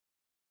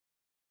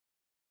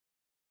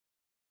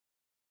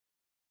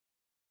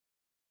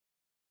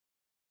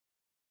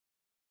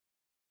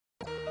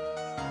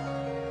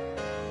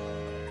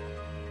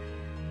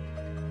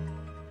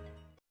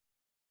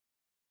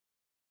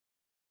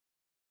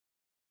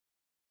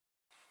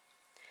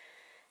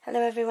Hello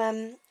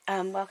everyone,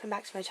 welcome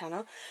back to my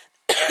channel.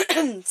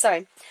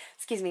 Sorry,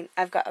 excuse me,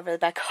 I've got a really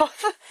bad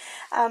cough.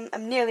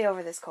 I'm nearly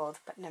over this cold,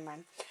 but never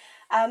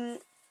mind.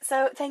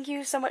 So thank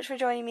you so much for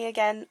joining me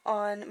again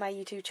on my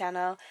YouTube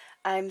channel.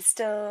 I'm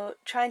still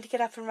trying to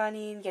get up and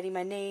running, getting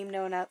my name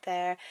known out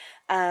there,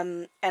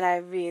 and I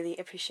really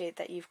appreciate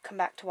that you've come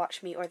back to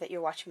watch me or that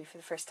you're watching me for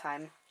the first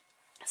time.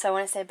 So I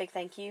want to say a big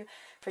thank you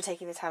for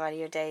taking the time out of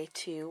your day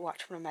to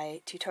watch one of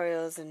my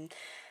tutorials and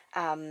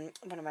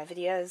one of my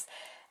videos.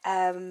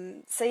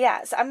 So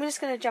I'm just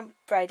going to jump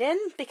right in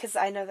because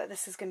I know that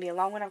this is going to be a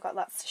long one. I've got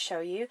lots to show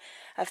you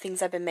of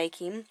things I've been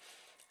making.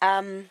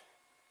 I've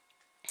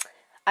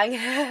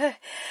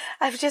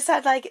just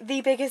had like the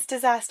biggest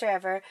disaster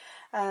ever,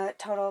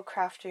 total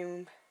craft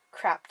room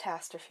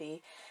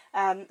craptastrophe.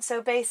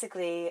 So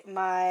basically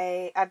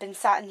I've been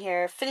sat in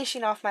here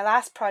finishing off my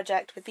last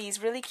project with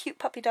these really cute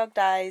puppy dog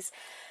dies,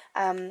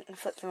 and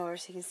flip them over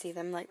so you can see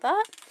them like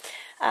that.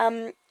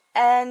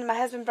 And my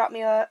husband brought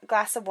me a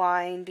glass of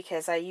wine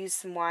because I used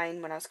some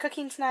wine when I was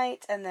cooking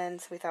tonight, and then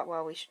so we thought,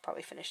 well, we should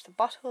probably finish the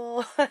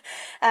bottle.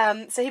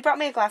 So he brought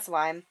me a glass of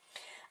wine,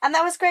 and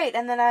that was great.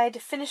 And then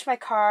I'd finished my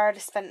card,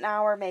 spent an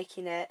hour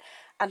making it,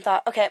 and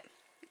thought, okay,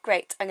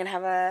 great, I'm gonna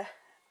have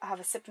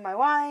a sip of my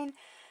wine,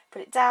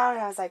 put it down,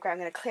 and I was like, right, I'm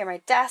gonna clear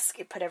my desk,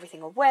 put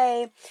everything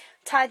away,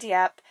 tidy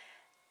up,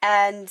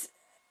 and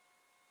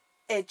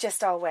it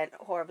just all went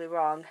horribly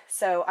wrong.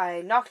 So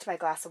I knocked my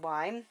glass of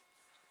wine.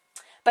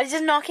 But I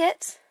didn't knock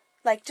it,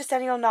 like just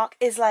any old knock.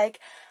 Is like,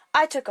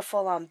 I took a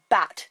full-on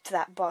bat to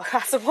that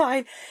glass of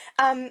wine.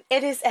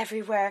 It is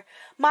everywhere.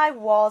 My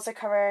walls are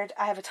covered.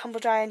 I have a tumble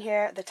dryer in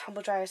here. The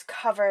tumble dryer is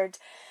covered.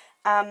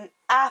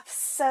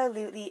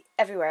 Absolutely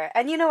everywhere.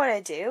 And you know what I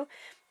do?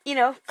 You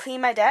know,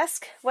 clean my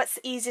desk. What's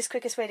the easiest,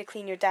 quickest way to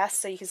clean your desk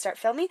so you can start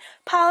filming?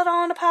 Pile it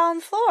all on a pile on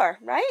the floor,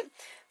 right?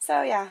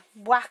 So yeah,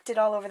 whacked it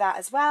all over that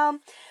as well.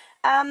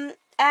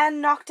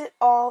 And knocked it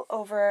all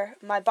over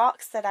my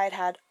box that I'd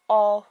had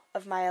all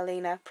of my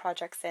Alina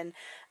projects in,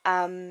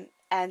 and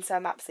so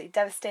I'm absolutely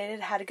devastated.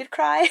 Had a good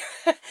cry,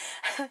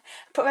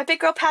 put my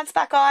big girl pants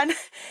back on,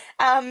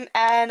 and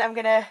I'm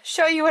gonna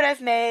show you what I've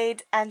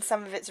made, and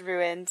some of it's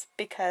ruined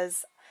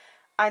because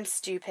I'm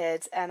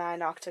stupid and I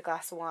knocked a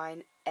glass of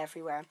wine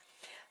everywhere.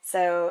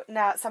 So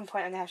now at some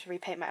point I'm gonna have to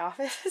repaint my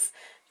office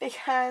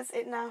because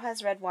it now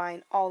has red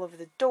wine all over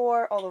the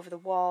door, all over the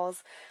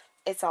walls.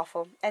 It's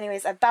awful.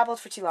 Anyways, I've babbled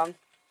for too long.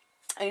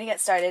 I'm gonna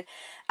get started.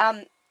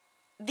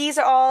 These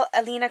are all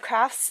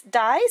AlinaCraft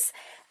dies,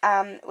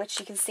 which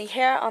you can see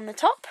here on the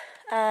top.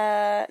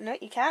 No,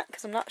 you can't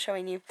because I'm not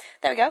showing you.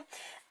 There we go.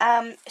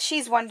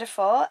 She's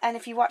wonderful, and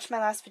if you watched my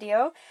last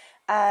video,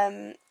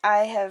 I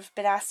have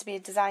been asked to be a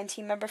design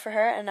team member for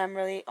her, and I'm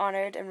really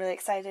honoured and really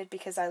excited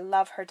because I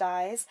love her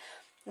dies,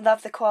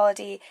 love the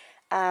quality.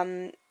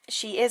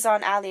 She is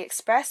on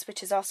AliExpress,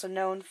 which is also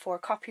known for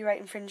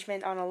copyright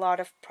infringement on a lot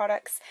of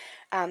products.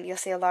 You'll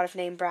see a lot of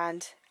name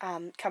brand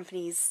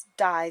companies'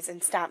 dies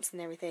and stamps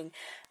and everything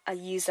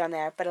used on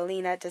there, but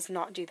Alina does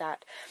not do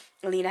that.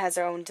 Alina has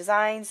her own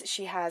designs.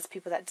 She has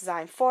people that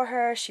design for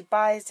her. She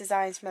buys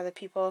designs from other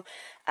people,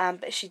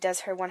 but she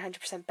does her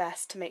 100%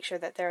 best to make sure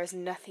that there is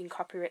nothing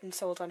copywritten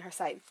sold on her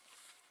site.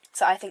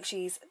 So I think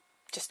she's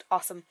just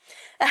awesome,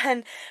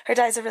 and her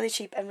dies are really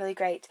cheap and really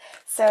great.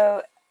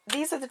 So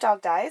these are the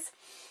dog dies.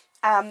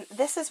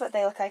 This is what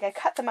they look like. I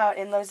cut them out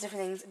in loads of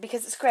different things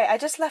because it's great. I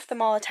just left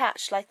them all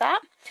attached like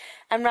that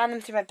and ran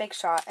them through my Big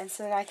Shot, and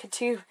so then I could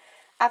do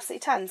absolutely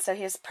tons. So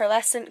here's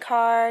pearlescent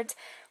card.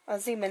 I'll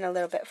zoom in a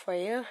little bit for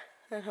you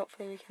and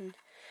hopefully we can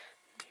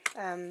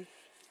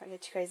not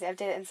get too crazy. I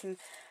did it in some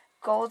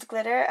gold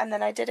glitter, and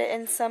then I did it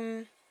in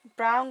some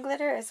brown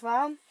glitter as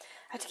well.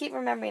 I have to keep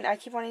remembering. I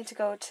keep wanting to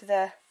go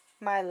to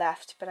my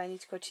left, but I need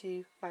to go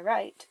to my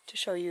right to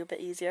show you a bit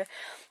easier.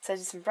 So I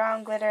did some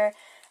brown glitter.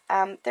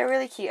 They're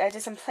really cute. I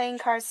did some plain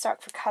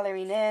cardstock for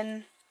colouring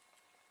in.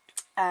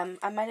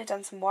 I might have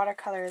done some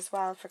watercolour as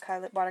well for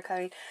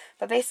watercolouring,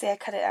 but basically I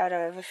cut it out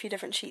of a few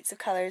different sheets of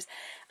colours,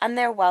 and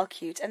they're well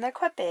cute, and they're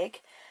quite big.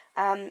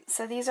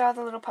 So these are all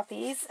the little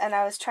puppies, and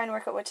I was trying to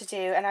work out what to do,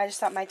 and I just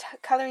thought my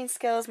colouring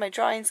skills, my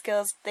drawing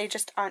skills, they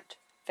just aren't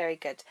very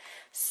good.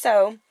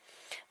 So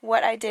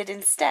what I did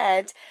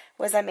instead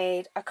was I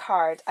made a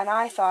card, and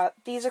I thought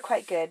these are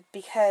quite good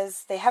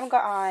because they haven't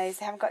got eyes,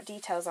 they haven't got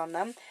details on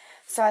them.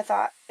 So I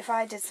thought if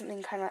I did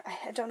something kind of,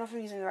 I don't know if I'm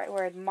using the right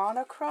word,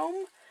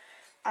 monochrome,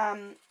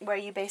 where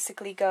you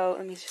basically go,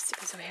 let me just stick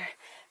this over here,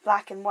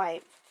 black and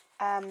white.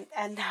 And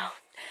now,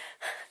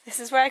 this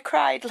is where I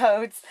cried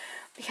loads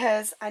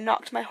because I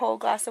knocked my whole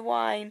glass of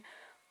wine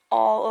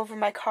all over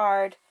my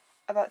card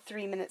about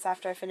 3 minutes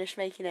after I finished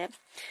making it.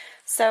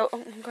 So,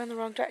 oh, I'm going the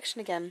wrong direction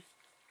again.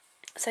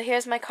 So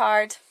here's my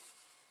card.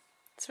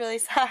 It's really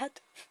sad.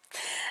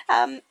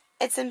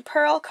 It's in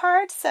pearl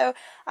card, so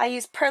I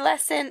use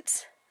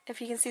pearlescent, if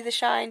you can see the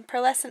shine,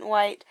 pearlescent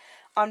white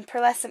on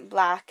pearlescent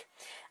black,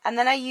 and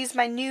then I use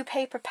my new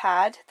paper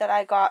pad that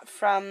I got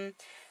from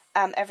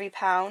Every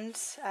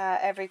Craft's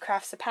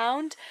a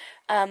Pound,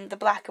 the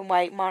black and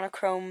white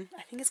monochrome,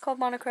 I think it's called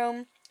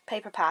monochrome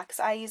paper packs.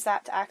 I use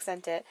that to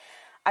accent it.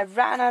 I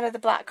ran out of the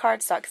black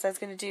cardstock because I was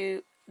going to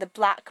do the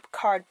black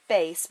card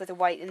base with a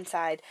white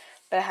inside,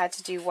 but I had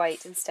to do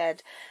white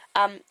instead.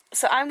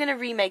 So I'm going to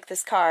remake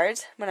this card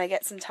when I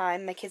get some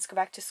time. My kids go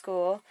back to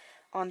school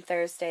on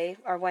Thursday,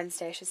 or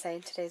Wednesday I should say,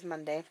 today's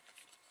Monday.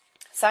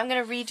 So I'm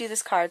going to redo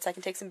this card so I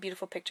can take some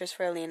beautiful pictures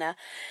for Alina.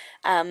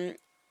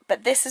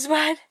 But this is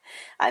what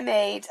I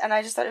made, and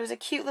I just thought it was a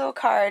cute little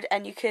card,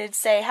 and you could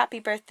say happy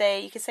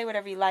birthday, you could say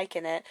whatever you like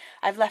in it.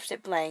 I've left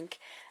it blank.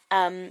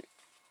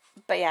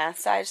 But yeah,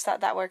 so I just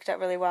thought that worked out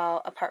really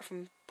well, apart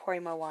from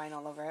pouring my wine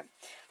all over it.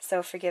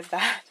 So forgive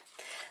that.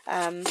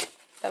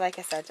 But like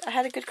I said, I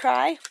had a good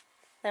cry,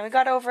 then we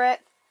got over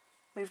it,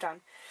 moved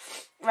on.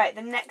 Right,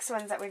 the next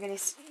ones that we're going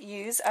to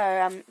use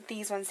are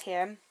these ones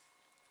here.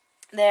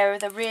 They're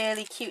the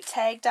really cute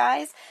tag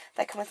dies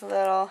that come with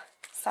little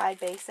side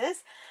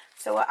bases.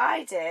 So what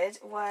I did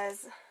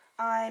was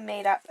I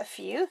made up a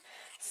few.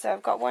 So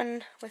I've got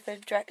one with a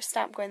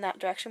stamp going that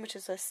direction, which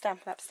is a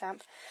Stampin' Up!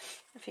 Stamp.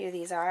 A few of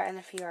these are, and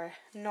a few are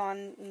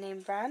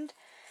non-name brand.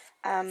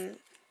 And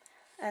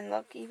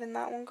look, even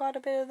that one got a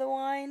bit of the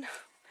wine.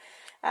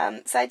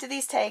 So I did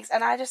these tags,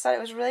 and I just thought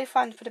it was really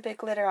fun to put a bit of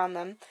glitter on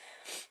them.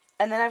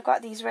 And then I've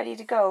got these ready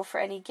to go for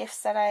any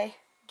gifts that I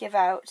give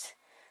out.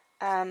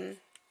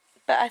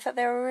 But I thought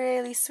they were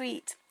really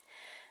sweet.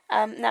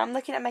 Now I'm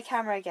looking at my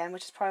camera again,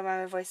 which is probably why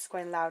my voice is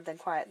going loud then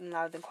quiet and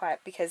loud then quiet,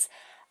 because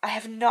I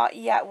have not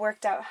yet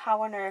worked out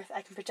how on earth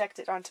I can project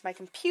it onto my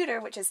computer,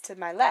 which is to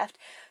my left,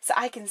 so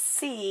I can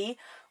see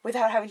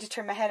without having to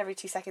turn my head every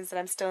 2 seconds that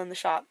I'm still in the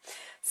shop.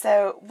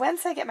 So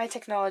once I get my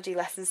technology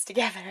lessons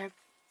together,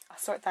 I'll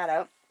sort that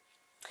out.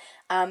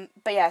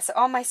 But yeah, so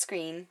on my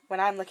screen,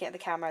 when I'm looking at the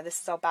camera,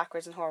 this is all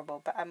backwards and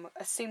horrible, but I'm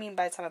assuming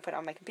by the time I put it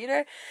on my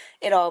computer,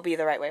 it'll all be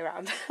the right way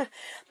around.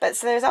 But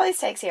so there's all these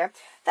tags here.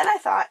 Then I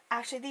thought,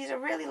 actually, these are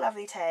really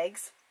lovely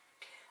tags,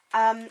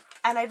 and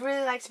I'd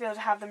really like to be able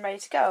to have them ready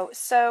to go.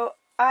 So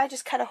I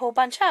just cut a whole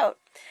bunch out.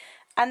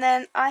 And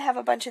then I have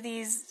a bunch of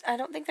these, I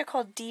don't think they're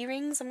called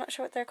D-rings, I'm not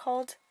sure what they're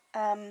called,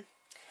 but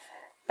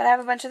I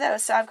have a bunch of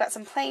those. So I've got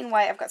some plain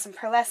white, I've got some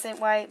pearlescent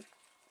white,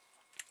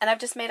 and I've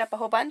just made up a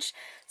whole bunch,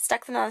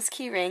 stuck them on this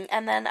key ring,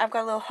 and then I've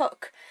got a little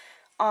hook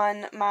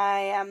on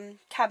my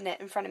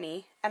cabinet in front of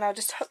me, and I'll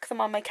just hook them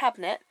on my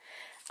cabinet,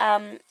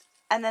 and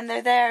then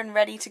they're there and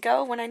ready to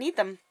go when I need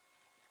them,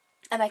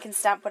 and I can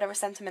stamp whatever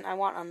sentiment I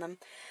want on them.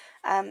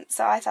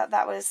 So I thought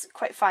that was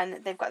quite fun.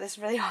 They've got this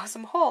really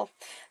awesome hole.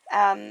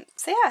 So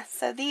yeah,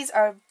 so these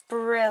are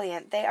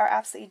brilliant. They are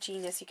absolutely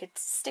genius. You could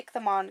stick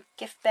them on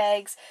gift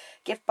bags,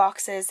 gift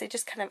boxes. They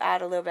just kind of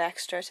add a little bit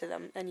extra to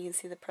them, and you can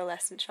see the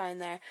pearlescent shine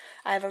there.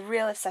 I have a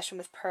real obsession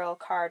with pearl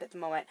card at the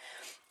moment,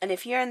 and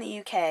if you're in the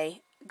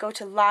UK, go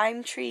to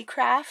Lime Tree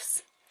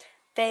Crafts.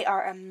 They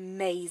are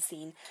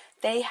amazing.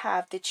 They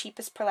have the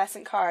cheapest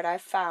pearlescent card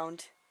I've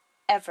found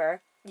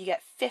ever. You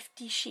get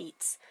 50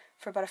 sheets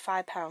for about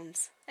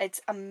 £5.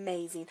 It's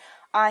amazing.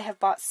 I have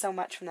bought so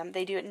much from them.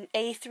 They do it in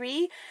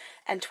A3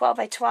 and 12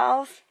 by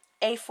 12,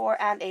 A4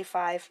 and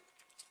A5.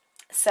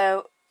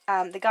 So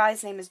the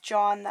guy's name is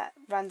John that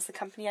runs the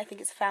company. I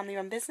think it's a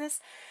family-run business,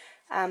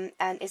 and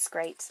it's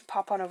great.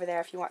 Pop on over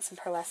there if you want some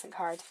pearlescent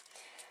card.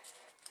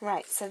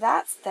 Right, so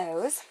that's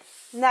those.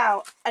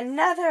 Now,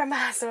 another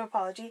massive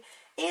apology.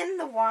 In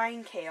the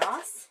wine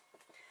chaos,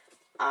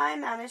 I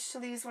managed to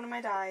lose one of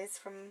my dies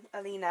from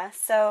Alina.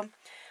 So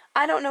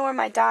I don't know where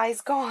my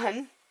die's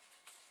gone.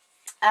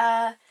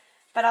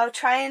 But I'll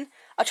try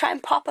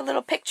and pop a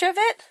little picture of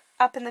it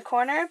up in the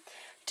corner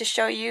to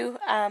show you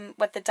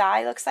what the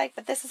die looks like.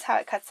 But this is how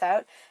it cuts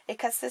out. It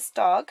cuts this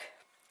dog,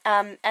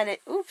 and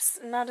it, oops,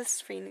 not a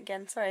screen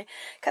again, sorry.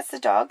 Cuts the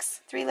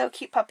dogs, 3 little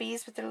cute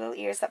puppies with their little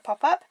ears that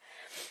pop up.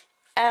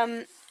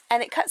 And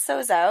it cuts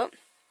those out,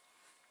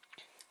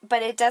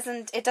 but it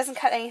doesn't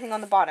cut anything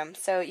on the bottom,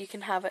 so you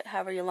can have it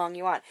however long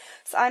you want.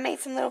 So I made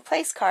some little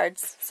place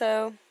cards.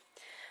 So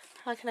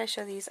how can I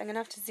show these? I'm gonna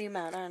have to zoom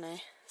out, aren't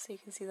I? So you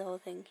can see the whole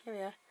thing. Here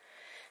we are.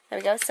 There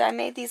we go. So I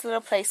made these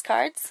little place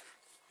cards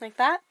like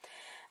that.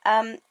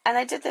 And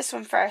I did this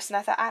one first, and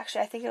I thought,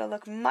 actually, I think it'll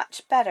look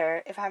much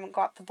better if I haven't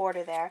got the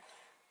border there.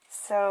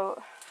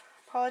 So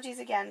apologies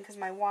again, because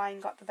my wine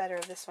got the better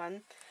of this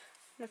one.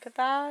 Look at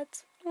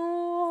that.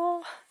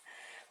 Oh.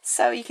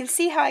 So you can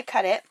see how I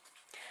cut it.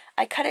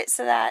 I cut it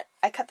so that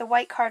I cut the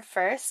white card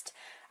first.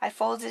 I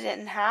folded it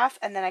in half,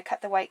 and then I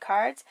cut the white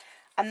cards,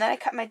 and then I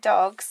cut my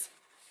dogs.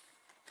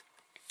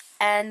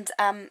 And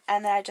then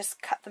I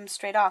just cut them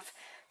straight off,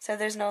 so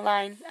there's no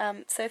line.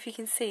 So if you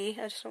can see,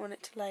 I just don't want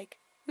it to like,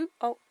 oop,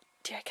 oh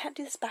dear, I can't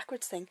do this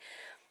backwards thing.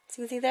 So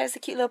you can see there's the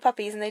cute little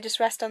puppies, and they just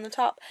rest on the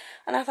top.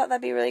 And I thought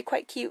that'd be really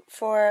quite cute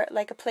for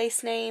like a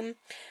place name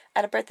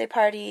at a birthday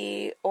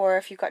party, or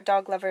if you've got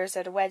dog lovers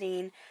at a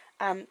wedding,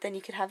 then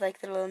you could have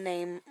like the little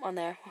name on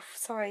there. Oh,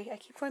 sorry, I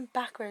keep going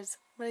backwards.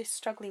 I'm really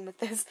struggling with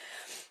this.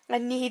 I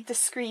need the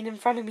screen in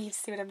front of me to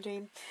see what I'm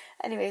doing.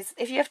 Anyways,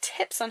 if you have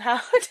tips on how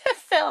to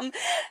film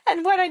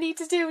and what I need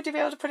to do to be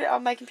able to put it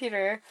on my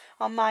computer,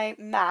 on my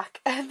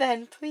Mac,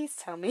 then please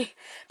tell me.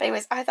 But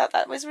anyways, I thought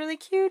that was really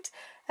cute.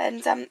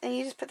 And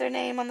you just put their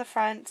name on the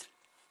front.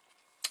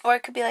 Or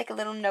it could be like a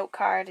little note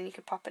card and you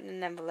could pop it in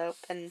an envelope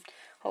and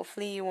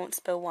hopefully you won't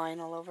spill wine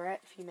all over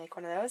it if you make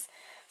one of those.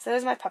 So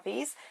those are my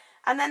puppies.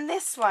 And then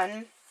this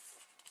one,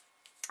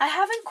 I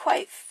haven't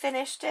quite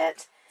finished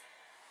it.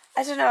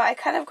 I don't know, I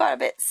kind of got a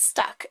bit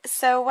stuck.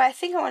 So what I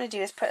think I want to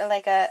do is put a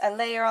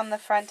layer on the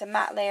front, a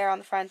matte layer on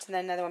the front, and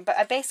then another one. But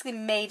I basically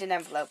made an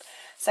envelope.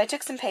 So I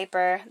took some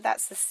paper,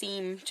 that's the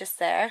seam just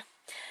there.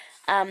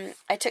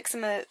 I took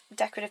some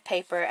decorative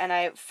paper and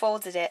I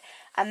folded it.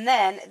 And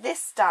then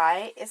this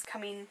die is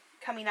coming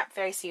up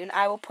very soon.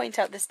 I will point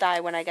out this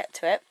die when I get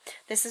to it.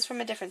 This is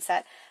from a different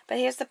set. But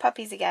here's the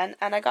puppies again.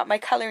 And I got my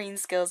colouring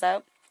skills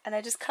out. And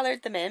I just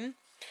coloured them in.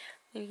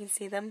 You can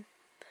see them.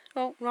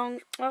 Oh, wrong.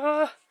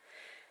 Oh.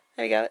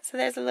 There we go. So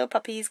there's the little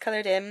puppies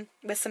coloured in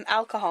with some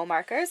alcohol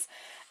markers.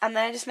 And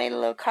then I just made a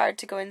little card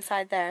to go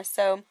inside there.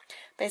 So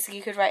basically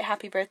you could write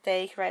happy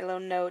birthday, you could write a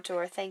little note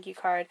or a thank you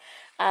card.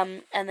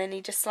 And then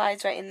he just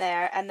slides right in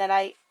there. And then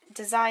I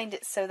designed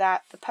it so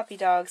that the puppy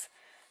dogs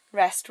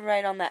rest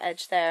right on that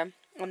edge there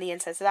on the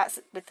inside. So that's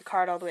with the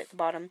card all the way at the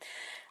bottom.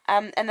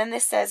 And then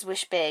this says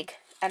wish big.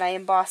 And I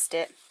embossed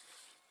it.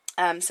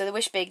 So the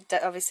wish big,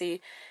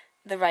 obviously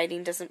the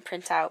writing doesn't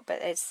print out,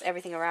 but it's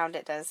everything around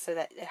it does, so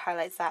that it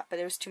highlights that. But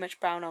there was too much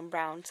brown on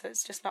brown, so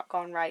it's just not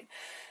gone right.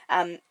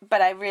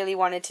 But I really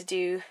wanted to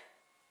do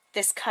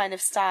this kind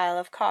of style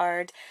of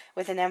card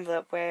with an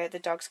envelope where the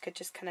dogs could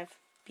just kind of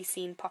be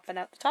seen popping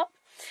out the top.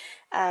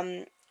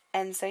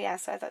 And so yeah,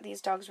 so I thought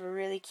these dogs were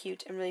really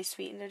cute and really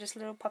sweet, and they're just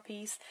little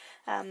puppies.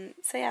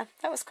 So yeah,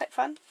 that was quite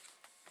fun.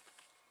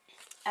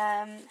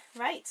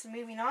 Right, so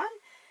moving on.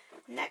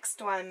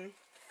 Next one,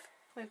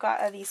 we've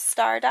got these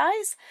star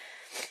dies.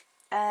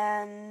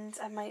 And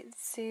I might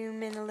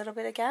zoom in a little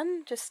bit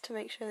again just to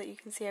make sure that you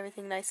can see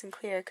everything nice and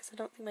clear, because I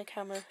don't think my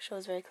camera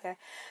shows very clear.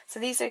 So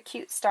these are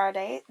cute star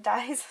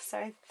dies.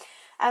 Sorry.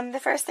 The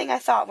first thing I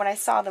thought when I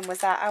saw them was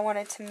that I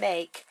wanted to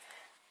make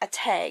a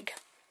tag.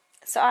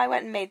 So I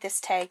went and made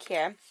this tag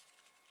here.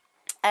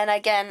 And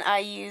again, I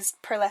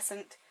used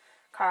pearlescent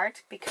card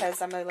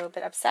because I'm a little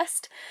bit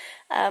obsessed.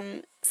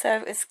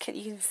 So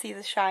you can see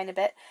the shine a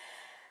bit.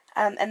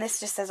 And this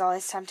just says all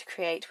it's time to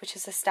create, which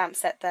is a stamp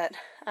set that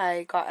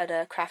I got at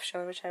a craft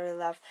show, which I really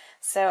love.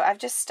 So I've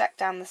just stuck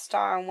down the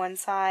star on one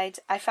side.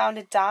 I found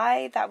a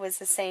die that was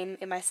the same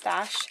in my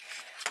stash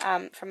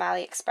from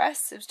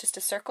AliExpress. It was just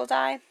a circle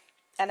die.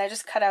 And I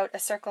just cut out a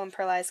circle and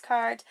pearlized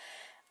card.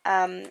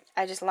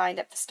 I just lined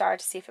up the star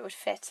to see if it would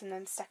fit and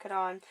then stuck it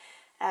on.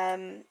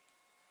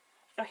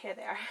 Oh, here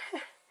they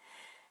are.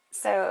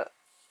 So,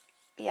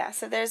 yeah,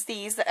 so there's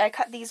these. I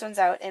cut these ones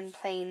out in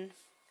plain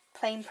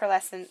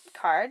pearlescent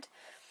card,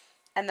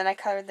 and then I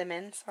coloured them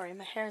in. Sorry,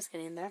 my hair is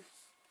getting there.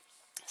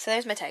 So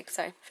there's my tag.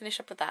 Sorry, finish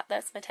up with that.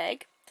 That's my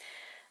tag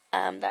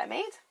that I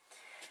made.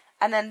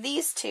 And then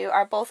these two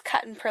are both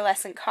cut in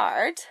pearlescent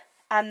card,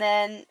 and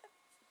then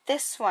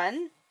this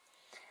one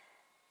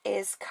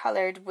is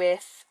coloured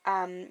with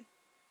not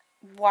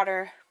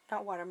water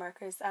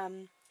markers,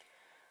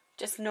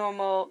 just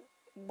normal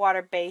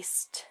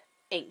water-based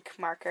ink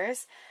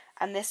markers,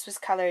 and this was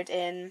coloured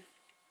in.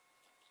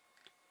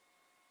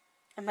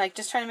 I'm like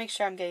just trying to make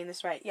sure I'm getting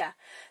this right. Yeah,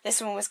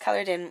 this one was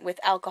coloured in with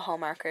alcohol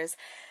markers.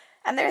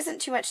 And there isn't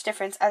too much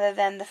difference other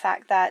than the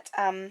fact that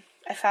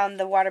I found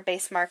the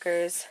water-based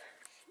markers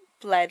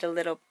bled a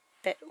little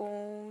bit.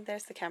 Oh,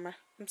 there's the camera.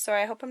 I'm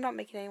sorry, I hope I'm not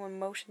making anyone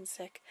motion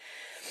sick.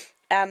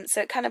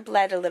 So it kind of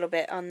bled a little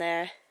bit on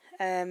there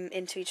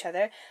into each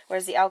other,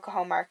 whereas the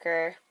alcohol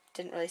marker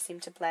didn't really seem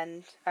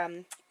to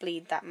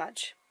bleed that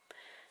much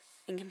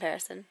in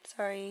comparison.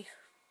 Sorry.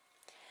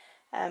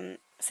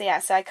 So yeah,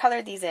 so I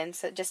coloured these in,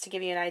 so just to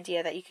give you an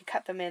idea that you could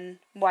cut them in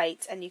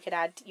white and you could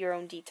add your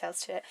own details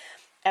to it.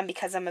 And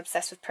because I'm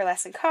obsessed with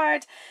pearlescent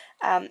card,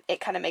 it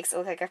kind of makes it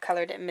look like I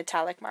coloured it in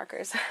metallic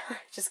markers,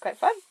 which is quite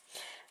fun.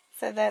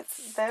 So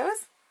that's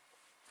those.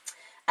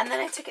 And then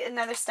I took it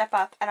another step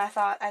up and I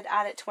thought I'd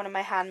add it to one of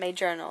my handmade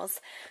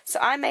journals. So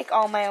I make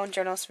all my own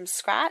journals from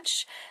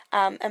scratch,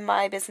 and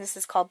my business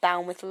is called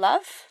Bound with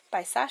Love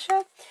by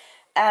Sasha.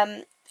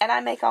 And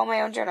I make all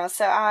my own journals.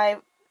 So I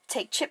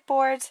take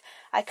chipboard,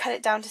 I cut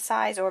it down to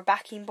size, or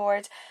backing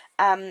board,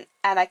 and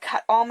I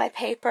cut all my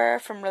paper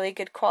from really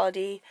good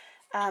quality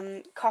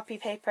copy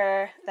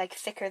paper, like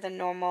thicker than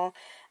normal,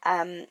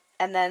 and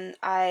then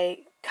I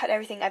cut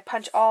everything. I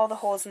punch all the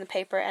holes in the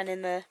paper and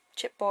in the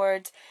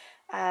chipboard,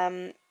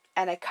 and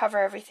I cover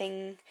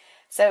everything.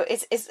 So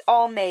it's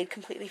all made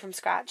completely from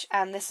scratch,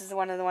 and this is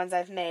one of the ones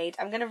I've made.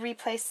 I'm going to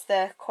replace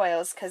the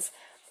coils because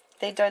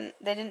they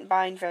didn't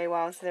bind very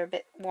well, so they're a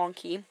bit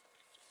wonky.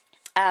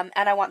 And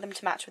I want them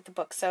to match with the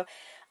book, so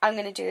I'm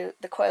going to do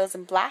the coils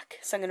in black.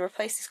 So I'm going to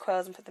replace these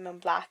coils and put them in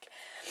black.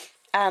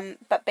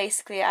 But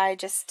basically I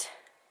just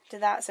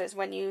did that, so it's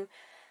when you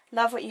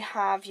love what you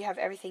have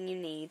everything you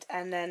need.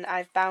 And then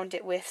I've bound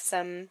it with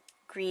some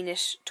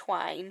greenish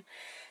twine.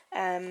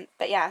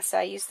 But yeah, so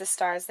I used the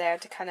stars there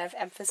to kind of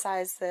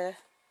emphasize the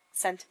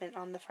sentiment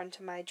on the front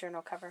of my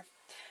journal cover.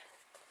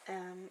 So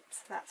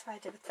that's what I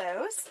did with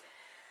those.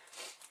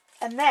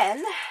 And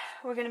then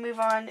we're going to move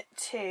on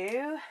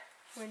to...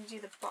 We're going to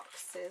do the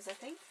boxes, I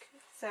think.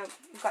 So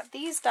we've got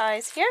these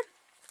dies here.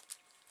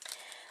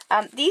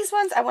 These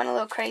ones I went a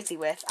little crazy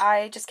with.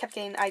 I just kept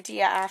getting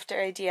idea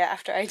after idea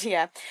after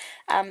idea.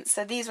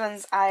 So these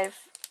ones I've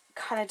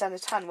kind of done a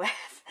ton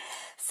with.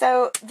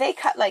 So they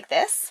cut like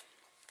this.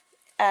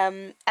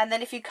 And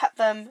then if you cut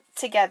them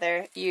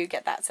together, you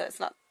get that. So it's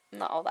not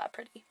all that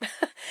pretty.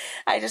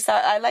 I just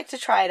thought I'd like to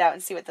try it out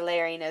and see what the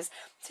layering is.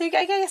 So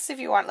I guess if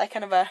you want like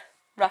kind of a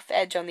rough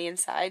edge on the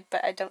inside,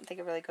 but I don't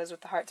think it really goes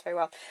with the hearts very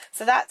well.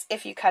 So that's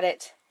if you cut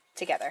it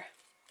together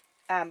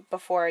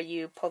before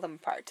you pull them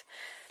apart.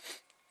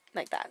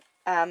 Like that.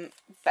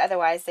 But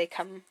otherwise they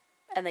come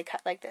and they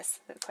cut like this.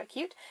 They're quite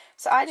cute.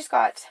 So I just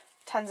got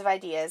tons of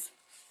ideas.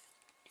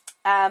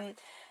 And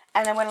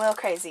I went a little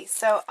crazy.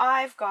 So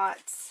I've got,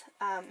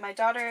 my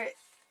daughter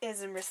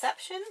is in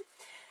reception,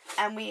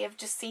 and we have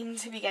just seemed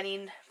to be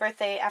getting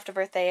birthday after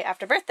birthday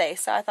after birthday.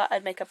 So I thought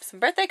I'd make up some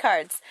birthday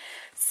cards.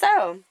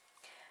 So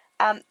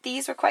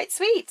these were quite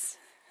sweet.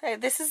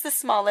 This is the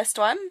smallest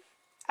one,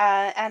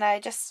 and I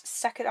just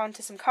stuck it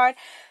onto some card.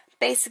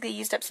 Basically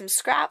used up some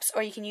scraps,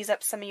 or you can use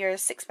up some of your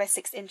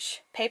 6x6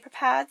 inch paper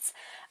pads.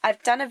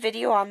 I've done a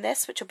video on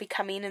this, which will be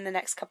coming in the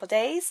next couple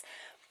days,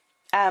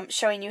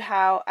 showing you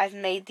how I've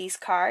made these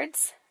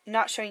cards.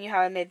 Not showing you how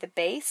I made the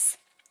base,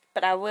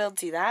 but I will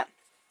do that.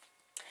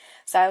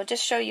 So I will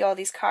just show you all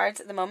these cards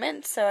at the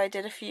moment. So I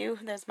did a few.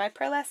 There's my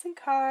pearlescent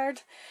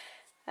card.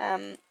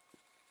 And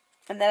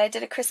then I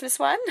did a Christmas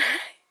one.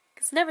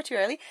 It's never too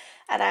early.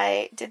 And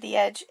I did the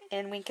edge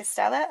in Wink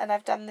Stella, and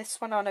I've done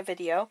this one on a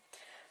video.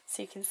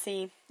 So you can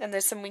see, and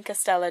there's some Wink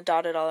Stella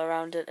dotted all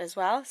around it as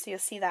well. So you'll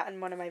see that in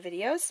one of my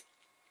videos.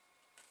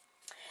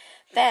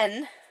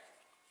 Then,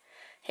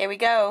 here we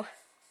go.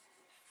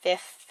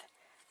 5th.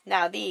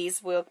 Now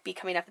these will be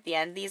coming up at the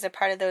end. These are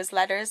part of those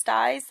letters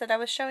dies that I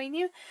was showing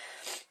you.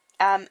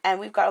 And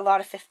we've got a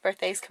lot of 5th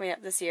birthdays coming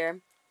up this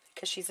year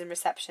because she's in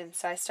reception.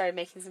 So I started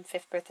making some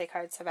 5th birthday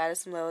cards. So I've added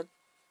some little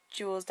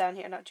jewels down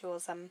here. Not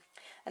jewels,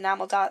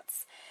 enamel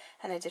dots.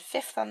 And I did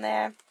 5th on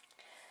there.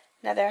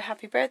 Another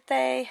happy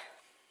birthday.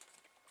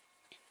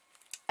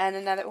 And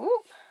another,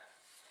 ooh,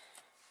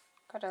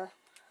 got a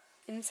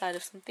inside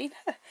of something.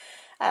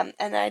 And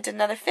then I did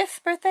another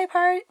 5th birthday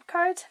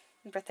card.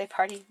 Birthday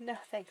party, no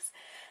thanks.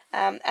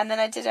 And then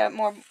I did a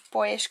more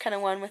boyish kind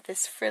of one with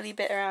this frilly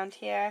bit around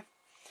here.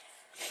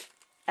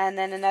 And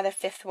then another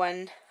 5th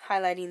one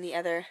highlighting the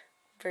other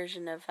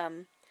version of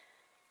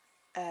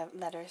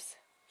letters.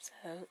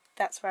 So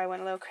that's where I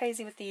went a little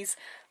crazy with these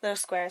little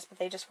squares, but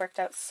they just worked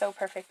out so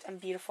perfect and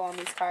beautiful on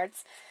these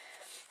cards.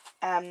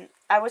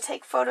 I would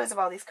take photos of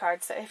all these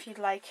cards, so if you'd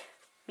like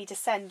me to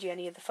send you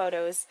any of the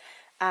photos,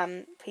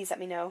 please let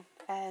me know,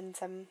 and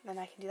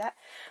I can do that.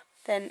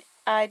 Then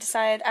I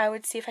decided I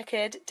would see if I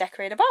could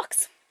decorate a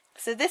box.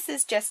 So this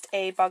is just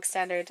a bog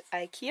standard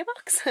IKEA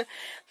box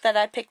that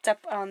I picked up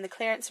on the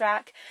clearance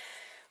rack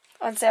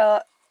on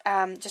sale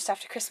just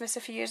after Christmas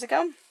a few years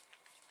ago.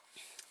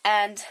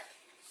 And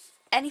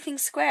anything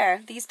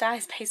square, these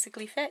dies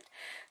basically fit.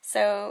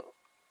 So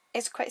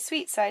it's quite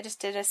sweet. So I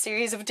just did a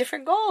series of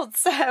different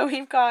golds. So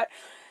we've got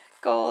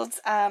golds,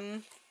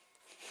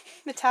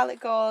 metallic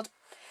gold,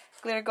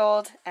 glitter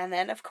gold, and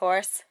then of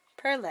course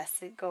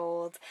pearlescent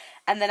gold.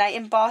 And then I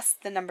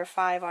embossed the number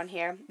 5 on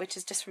here, which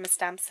is just from a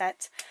stamp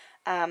set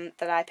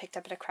that I picked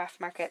up at a craft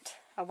market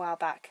a while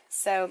back.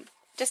 So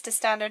just a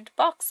standard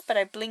box, but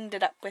I blinged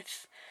it up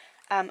with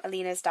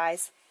Alina's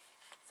dies.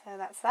 So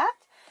that's that.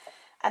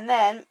 And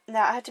then,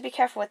 now I have to be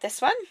careful with this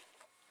one,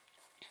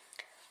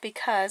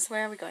 because,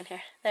 where are we going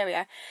here? There we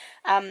are.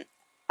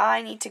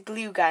 I need to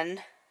glue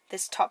gun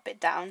this top bit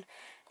down.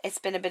 It's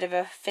been a bit of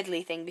a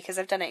fiddly thing because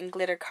I've done it in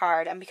glitter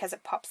card, and because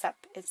it pops up,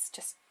 it's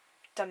just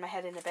done my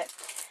head in a bit.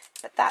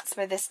 But that's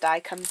where this die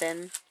comes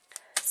in.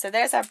 So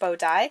there's our bow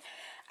die.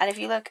 And if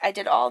you look, I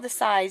did all the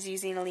size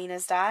using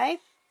Alina's die.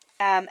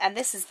 And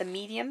this is the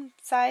medium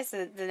size,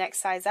 the next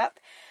size up.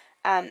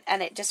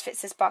 And it just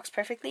fits this box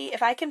perfectly.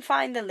 If I can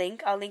find the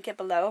link, I'll link it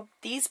below.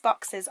 These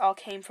boxes all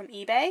came from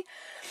eBay.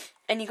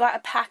 And you got a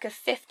pack of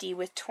 50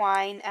 with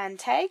twine and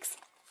tags.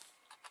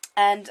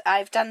 And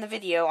I've done the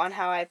video on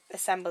how I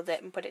assembled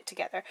it and put it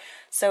together.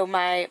 So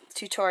my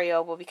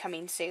tutorial will be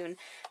coming soon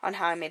on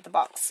how I made the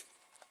box.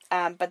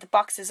 But the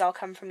boxes all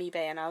come from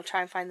eBay, and I'll try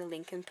and find the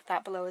link and put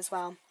that below as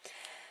well.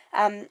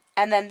 And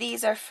then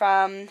these are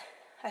from,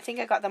 I think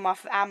I got them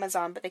off of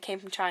Amazon, but they came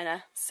from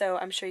China. So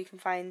I'm sure you can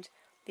find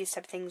these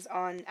type of things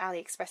on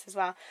AliExpress as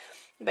well.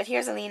 But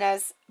here's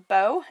Alina's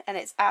bow, and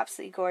it's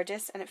absolutely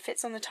gorgeous, and it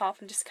fits on the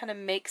top and just kind of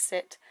makes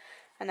it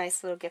a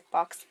nice little gift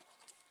box.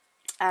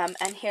 And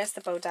here's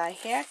the bow die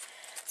here.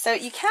 So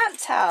you can't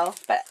tell,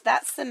 but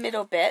that's the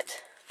middle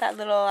bit. That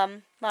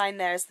little line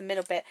there is the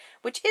middle bit,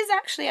 which is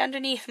actually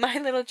underneath my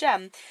little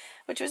gem,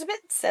 which was a bit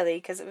silly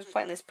because it was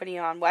pointless putting it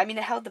on. Well, I mean,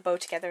 it held the bow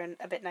together and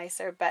a bit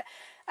nicer, but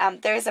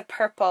there is a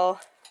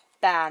purple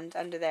band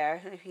under there. I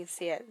don't know if you can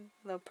see it,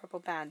 a little purple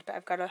band, but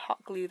I've got to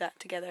hot glue that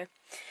together.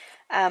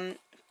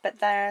 But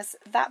there's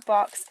that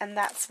box, and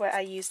that's where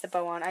I used the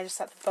bow on. I just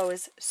thought the bow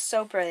is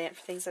so brilliant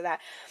for things like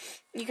that.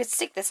 You could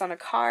stick this on a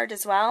card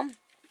as well.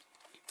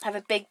 have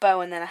a big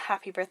bow and then a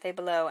happy birthday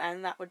below,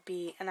 and that would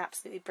be an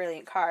absolutely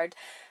brilliant card.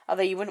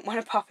 Although you wouldn't want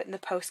to pop it in the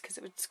post because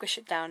it would squish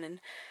it down, and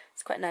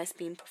it's quite nice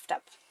being puffed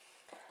up.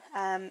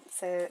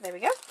 So there we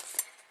go.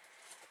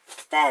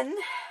 Then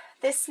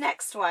this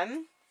next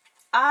one,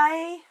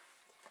 I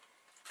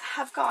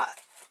have got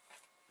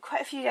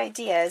quite a few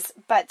ideas,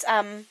 but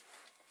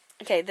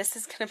okay, this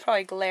is going to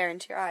probably glare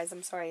into your eyes.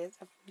 I'm sorry, it's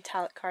a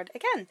metallic card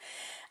again.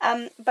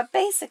 But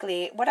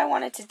basically, what I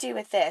wanted to do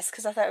with this,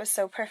 because I thought it was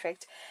so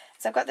perfect,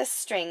 is I've got this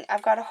string.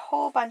 I've got a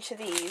whole bunch of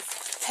these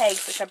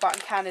pegs, which I bought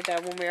in Canada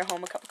when we were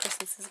home a couple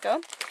Christmases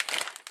ago.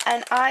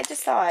 And I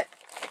just thought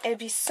it would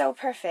be so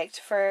perfect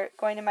for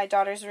going to my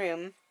daughter's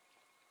room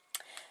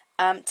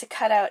to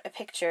cut out a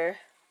picture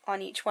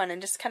on each one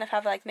and just kind of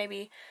have like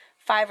maybe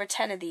 5 or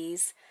 10 of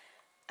these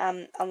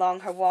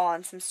along her wall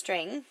on some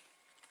string,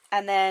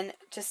 and then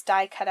just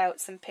die cut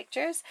out some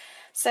pictures.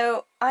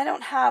 So I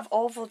don't have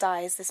oval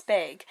dies this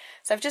big,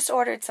 so I've just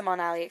ordered some on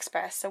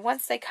AliExpress. So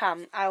once they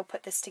come, I'll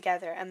put this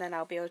together and then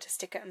I'll be able to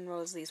stick it on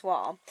Rosalie's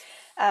wall.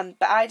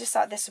 But I just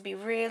thought this would be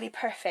really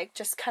perfect,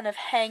 just kind of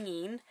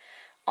hanging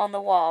on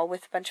the wall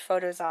with a bunch of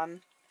photos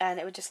on, and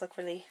it would just look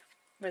really,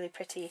 really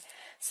pretty.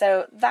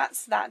 So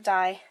that's that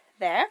die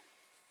there.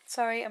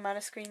 Sorry, I'm out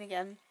of screen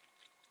again.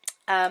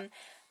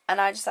 And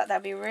I just thought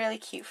that'd be really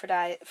cute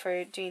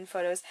for doing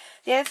photos.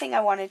 The other thing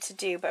I wanted to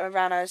do, but I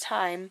ran out of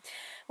time,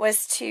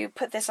 was to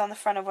put this on the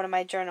front of one of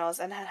my journals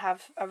and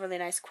have a really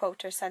nice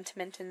quote or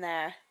sentiment in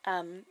there,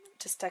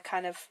 just to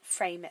kind of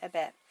frame it a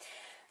bit.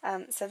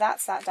 So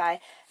that's that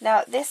die.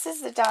 Now this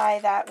is the die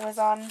that was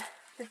on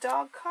the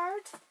dog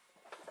card,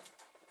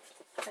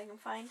 if I can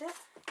find it.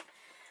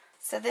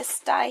 So this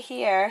die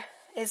here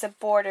is a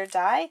border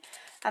die,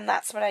 and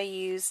that's what I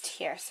used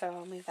here. So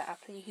I'll move that up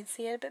and you can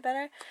see it a bit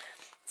better.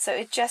 So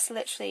it just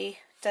literally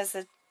does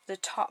the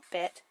top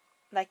bit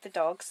like the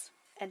dogs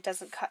and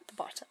doesn't cut the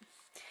bottom.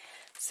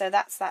 So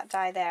that's that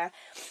die there.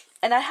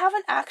 And I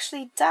haven't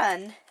actually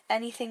done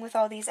anything with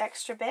all these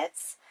extra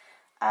bits.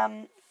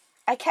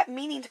 I kept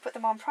meaning to put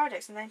them on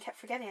projects and then kept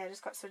forgetting. I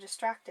just got so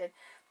distracted.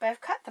 But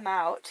I've cut them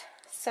out.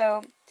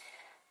 So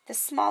the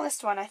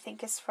smallest one I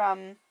think is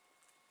from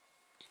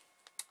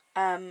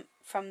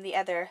the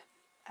other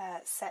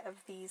set of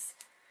these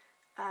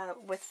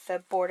with the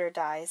border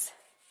dies.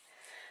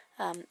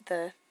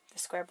 The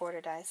square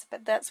border dies,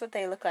 but that's what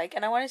they look like.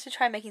 And I wanted to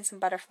try making some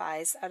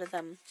butterflies out of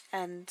them,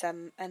 and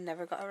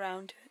never got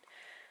around to it.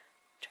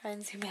 Try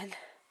and zoom in,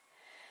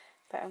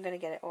 but I'm gonna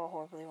get it all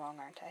horribly wrong,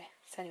 aren't I?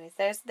 So anyways,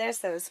 there's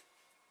those.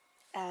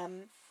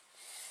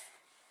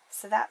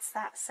 So that's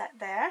that set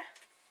there.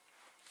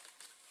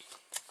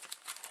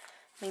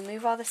 Let me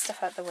move all this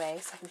stuff out the way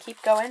so I can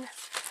keep going.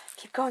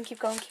 Keep going.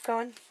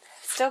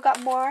 Still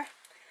got more.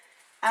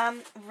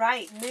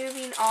 Right,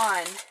 moving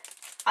on.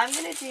 I'm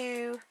gonna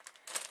do.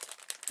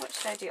 What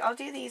should I do? I'll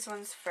do these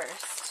ones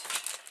first,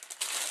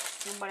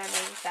 and what I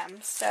made with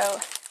them.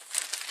 So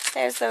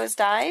there's those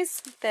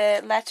dies,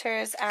 the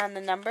letters and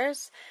the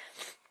numbers.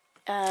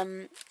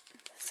 So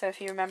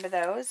if you remember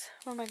those,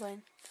 where am I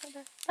going?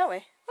 That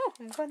way. Oh,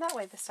 I'm going that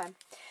way this time.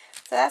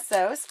 So that's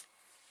those.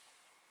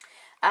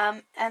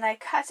 And I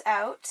cut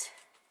out.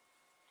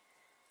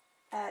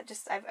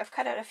 I've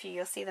cut out a few.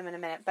 You'll see them in a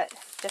minute, but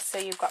just so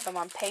you've got them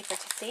on paper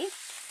to see.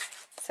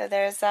 So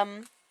there's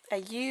a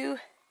U.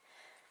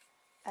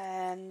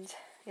 And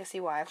you'll see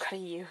why I've got a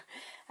U,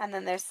 and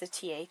then there's the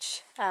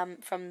TH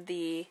from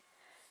the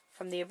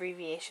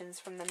abbreviations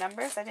from the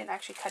numbers. I didn't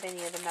actually cut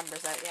any of the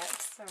numbers out yet.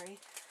 Sorry.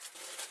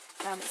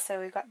 So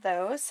we've got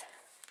those.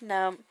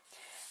 Now,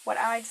 what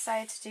I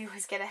decided to do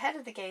was get ahead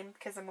of the game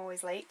because I'm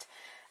always late,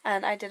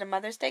 and I did a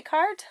Mother's Day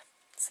card.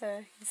 So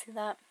you can see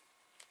that,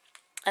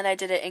 and I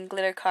did it in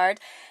glitter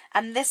card.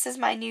 And this is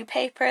my new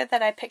paper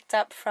that I picked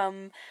up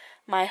from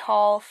my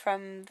haul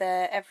from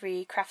the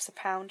Every Crafts a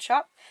Pound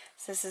shop.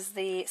 So this is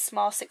the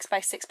small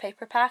 6x6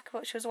 paper pack,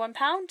 which was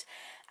 £1,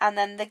 and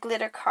then the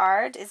glitter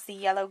card is the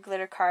yellow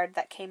glitter card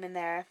that came in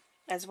there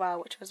as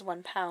well, which was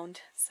 £1.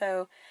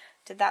 So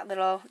did that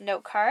little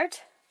note card.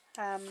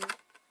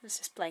 It's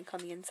just blank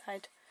on the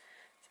inside.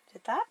 So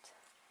did that.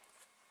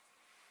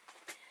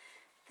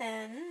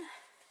 Then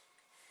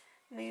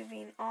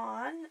moving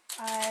on,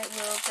 I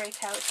will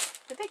break out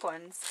the big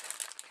ones.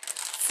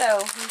 So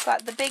we've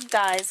got the big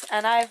dies,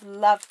 and I've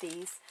loved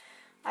these.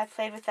 I've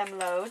played with them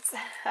loads.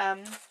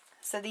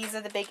 So these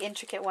are the big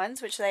intricate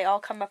ones, which they all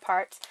come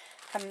apart,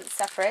 come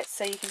separate.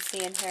 So you can see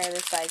in here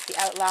there's like the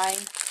outline.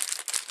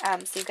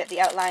 So you've got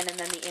the outline and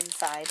then the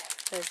inside.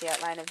 So there's the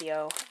outline of the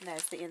O, and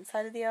there's the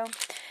inside of the O.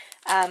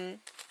 And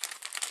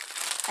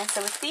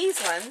so with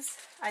these ones,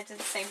 I did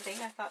the same thing.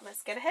 I thought,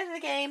 let's get ahead of the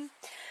game.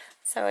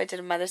 So I did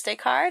a Mother's Day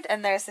card,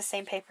 and there's the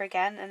same paper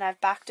again, and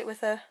I've backed it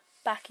with a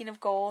backing of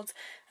gold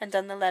and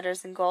done the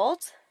letters in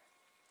gold.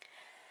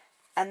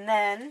 And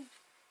then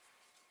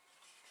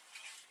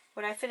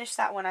when I finished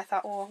that one, I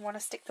thought, oh, I want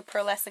to stick the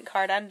pearlescent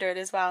card under it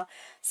as well.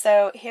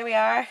 So here we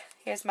are.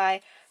 Here's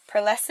my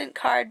pearlescent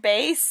card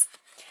base,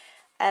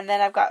 and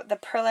then I've got the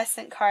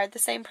pearlescent card, the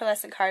same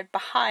pearlescent card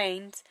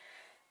behind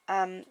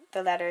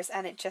the letters,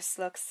 and it just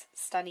looks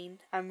stunning.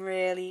 I'm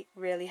really,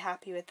 really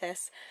happy with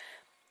this.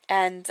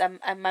 And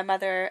my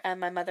mother and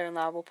my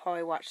mother-in-law will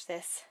probably watch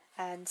this.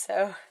 And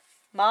so,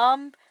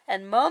 Mom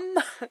and Mum,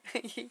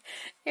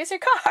 here's your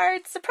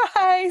card,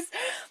 surprise!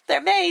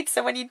 They're made,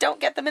 so when you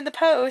don't get them in the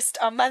post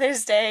on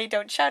Mother's Day,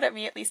 don't shout at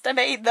me, at least I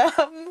made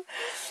them.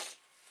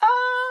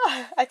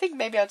 I think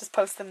maybe I'll just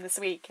post them this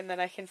week, and then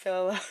I can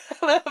feel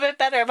a little bit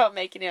better about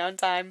making it on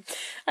time.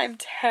 I'm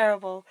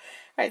terrible.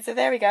 Right, so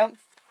there we go.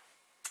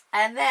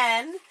 And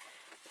then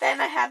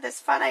I had this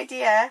fun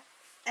idea,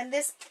 and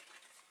this,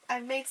 I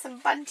made some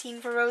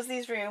bunting for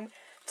Rosalie's room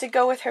to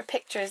go with her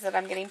pictures that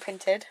I'm getting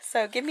printed.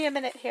 So give me a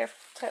minute here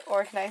to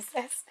organize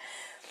this.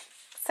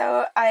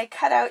 So I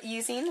cut out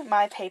using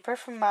my paper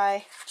from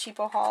my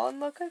cheapo haul, and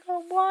look, I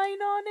got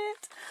wine on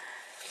it.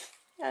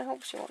 I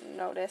hope she won't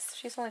notice.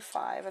 She's only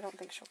 5. I don't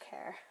think she'll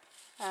care.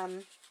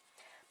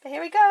 But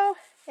here we go.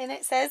 And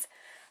it says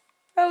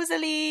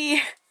Rosalie.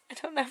 I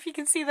don't know if you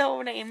can see the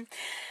whole name.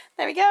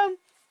 There we go.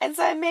 And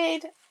so I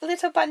made a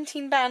little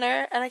bunting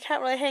banner, and I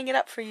can't really hang it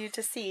up for you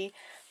to see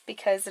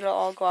because it'll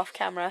all go off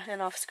camera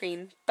and off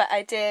screen. But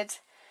I did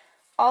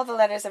all the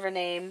letters of her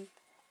name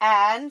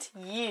and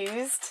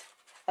used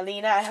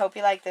Alina. I hope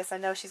you like this. I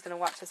know she's going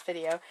to watch this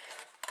video.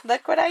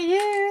 Look what I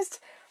used.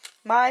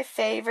 My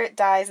favorite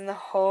dies in the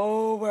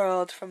whole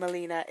world from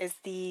Alina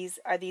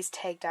are these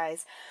tag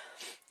dies.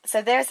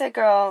 So there's a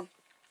girl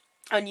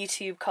on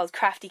YouTube called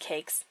Crafty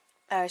Cakes.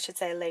 I should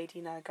say a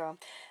lady, not a girl.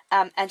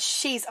 And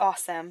she's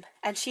awesome.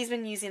 And she's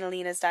been using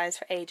Alina's dies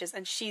for ages.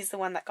 And she's the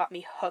one that got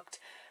me hooked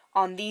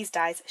on these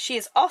dies. She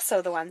is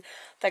also the one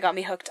that got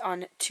me hooked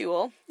on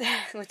tulle,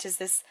 which is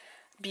this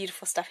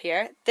beautiful stuff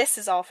here. This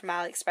is all from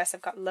AliExpress.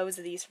 I've got loads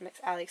of these from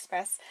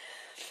AliExpress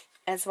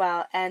as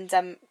well.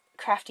 And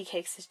Crafty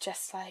Cakes is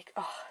just like,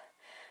 oh,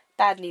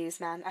 bad news,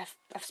 man.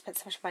 I've spent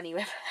so much money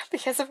with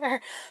because of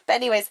her. But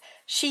anyways,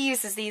 she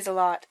uses these a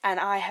lot, and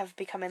I have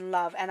become in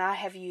love, and I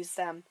have used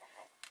them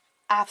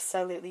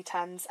absolutely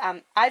tons.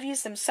 I've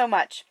used them so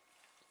much,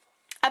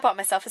 I bought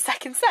myself a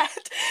second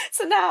set.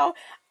 So now,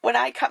 when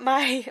I cut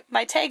my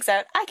tags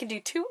out, I can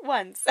do 2 at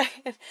once.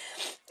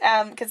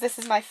 Because this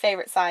is my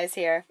favorite size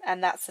here,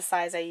 and that's the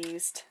size I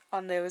used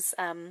on those,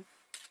 on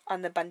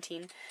the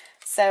bunting.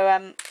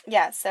 So,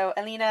 yeah, so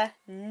Alina,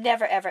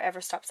 never, ever,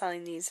 ever stop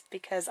selling these,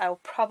 because I will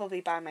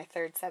probably buy my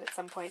 3rd set at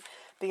some point,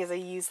 because I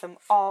use them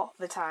all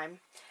the time.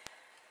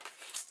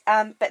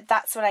 But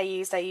that's what I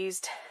used. I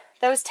used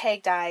those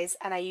tag dies,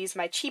 and I used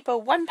my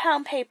cheapo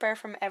 £1 paper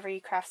from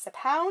Every Crafts a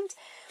Pound,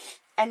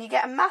 and you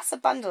get a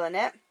massive bundle in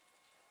it,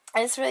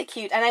 and it's really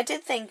cute. And I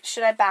did think,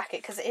 should I back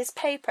it, because it is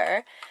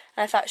paper,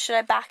 and I thought, should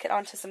I back it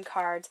onto some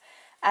cards?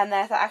 And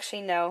then I thought,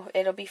 actually, no,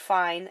 it'll be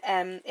fine.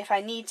 If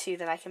I need to,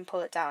 then I can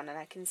pull it down, and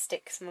I can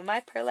stick some of my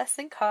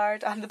pearlescent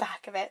card on the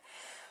back of it.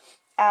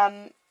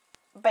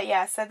 But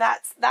yeah, so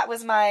that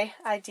was my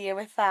idea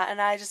with that, and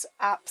I just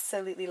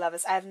absolutely love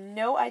this. I have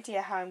no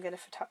idea how I'm going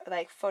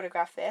to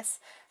photograph this.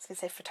 I was going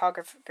to say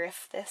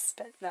photograph this,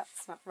 but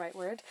that's not the right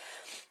word.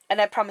 And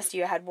I promised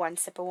you I had 1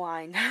 sip of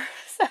wine.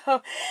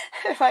 So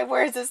my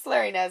words are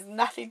slurring, it has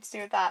nothing to do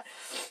with that.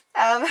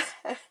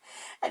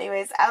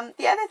 Anyways,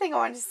 the other thing I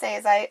wanted to say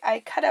is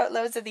I cut out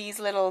loads of these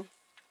little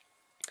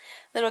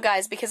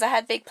guys, because I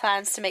had big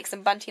plans to make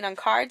some bunting on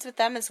cards with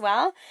them as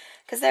well,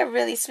 because they're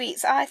really sweet.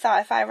 So I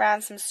thought if I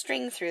ran some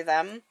string through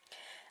them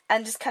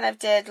and just kind of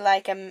did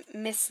like a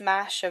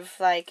mismatch of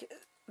like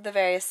the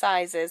various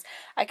sizes,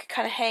 I could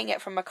kind of hang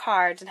it from a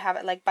card and have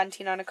it like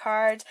bunting on a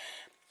card,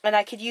 and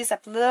I could use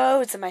up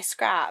loads of my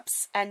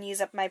scraps and use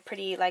up my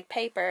pretty like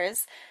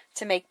papers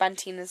to make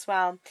bunting as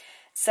well.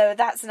 So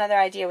that's another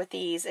idea with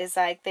these, is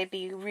like they'd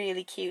be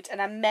really cute,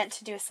 and I meant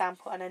to do a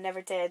sample and I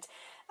never did.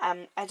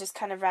 I just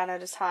kind of ran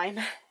out of time,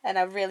 and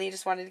I really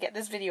just wanted to get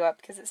this video up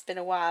because it's been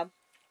a while.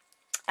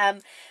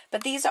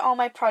 But these are all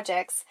my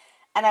projects,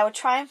 and I will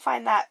try and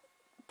find that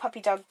puppy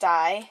dog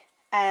die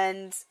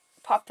and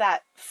pop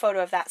that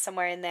photo of that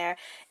somewhere in there.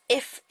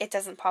 If it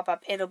doesn't pop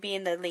up, it'll be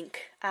in the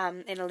link,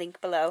 in a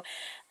link below.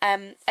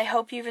 I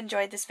hope you've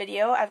enjoyed this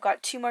video. I've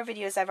got 2 more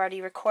videos I've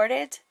already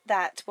recorded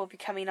that will be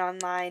coming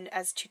online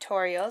as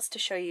tutorials to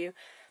show you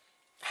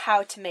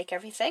how to make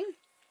everything.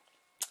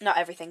 Not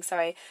everything,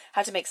 sorry,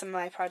 how to make some of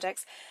my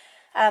projects.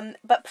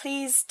 But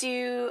please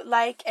do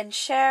like and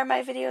share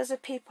my videos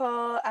with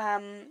people,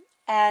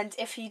 and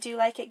if you do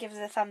like it, give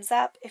it a thumbs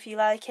up. If you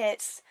like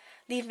it,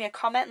 leave me a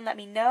comment and let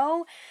me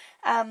know.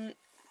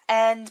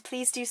 And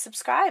please do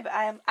subscribe.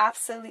 I am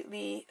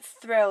absolutely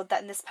thrilled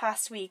that in this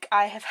past week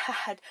I have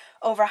had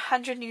over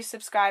 100 new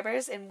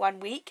subscribers in 1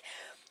 week,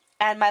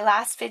 and my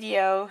last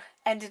video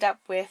ended up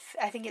with,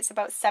 I think it's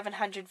about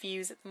 700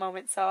 views at the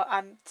moment, so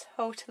I'm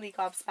totally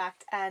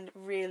gobsmacked and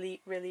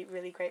really, really,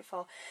 really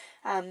grateful.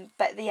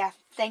 But yeah,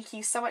 thank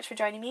you so much for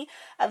joining me.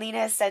 Alina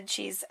has said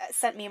she's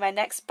sent me my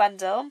next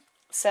bundle,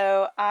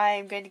 so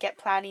I'm going to get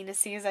planning as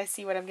soon as I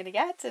see what I'm going to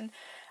get, and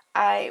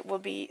I will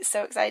be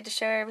so excited to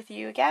share with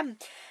you again.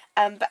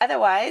 But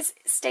otherwise,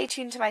 stay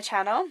tuned to my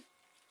channel.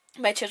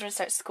 My children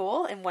start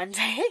school in 1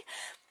 day.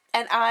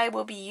 And I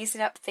will be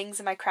using up things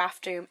in my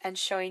craft room and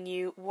showing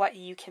you what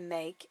you can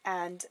make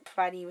and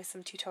providing you with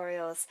some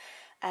tutorials.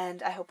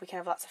 And I hope we can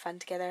have lots of fun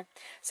together.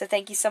 So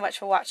thank you so much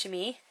for watching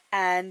me.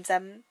 And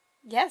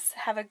yes,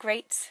 have a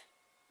great,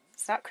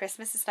 it's not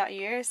Christmas, it's not New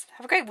Year's.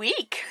 Have a great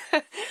week.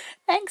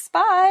 Thanks,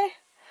 bye.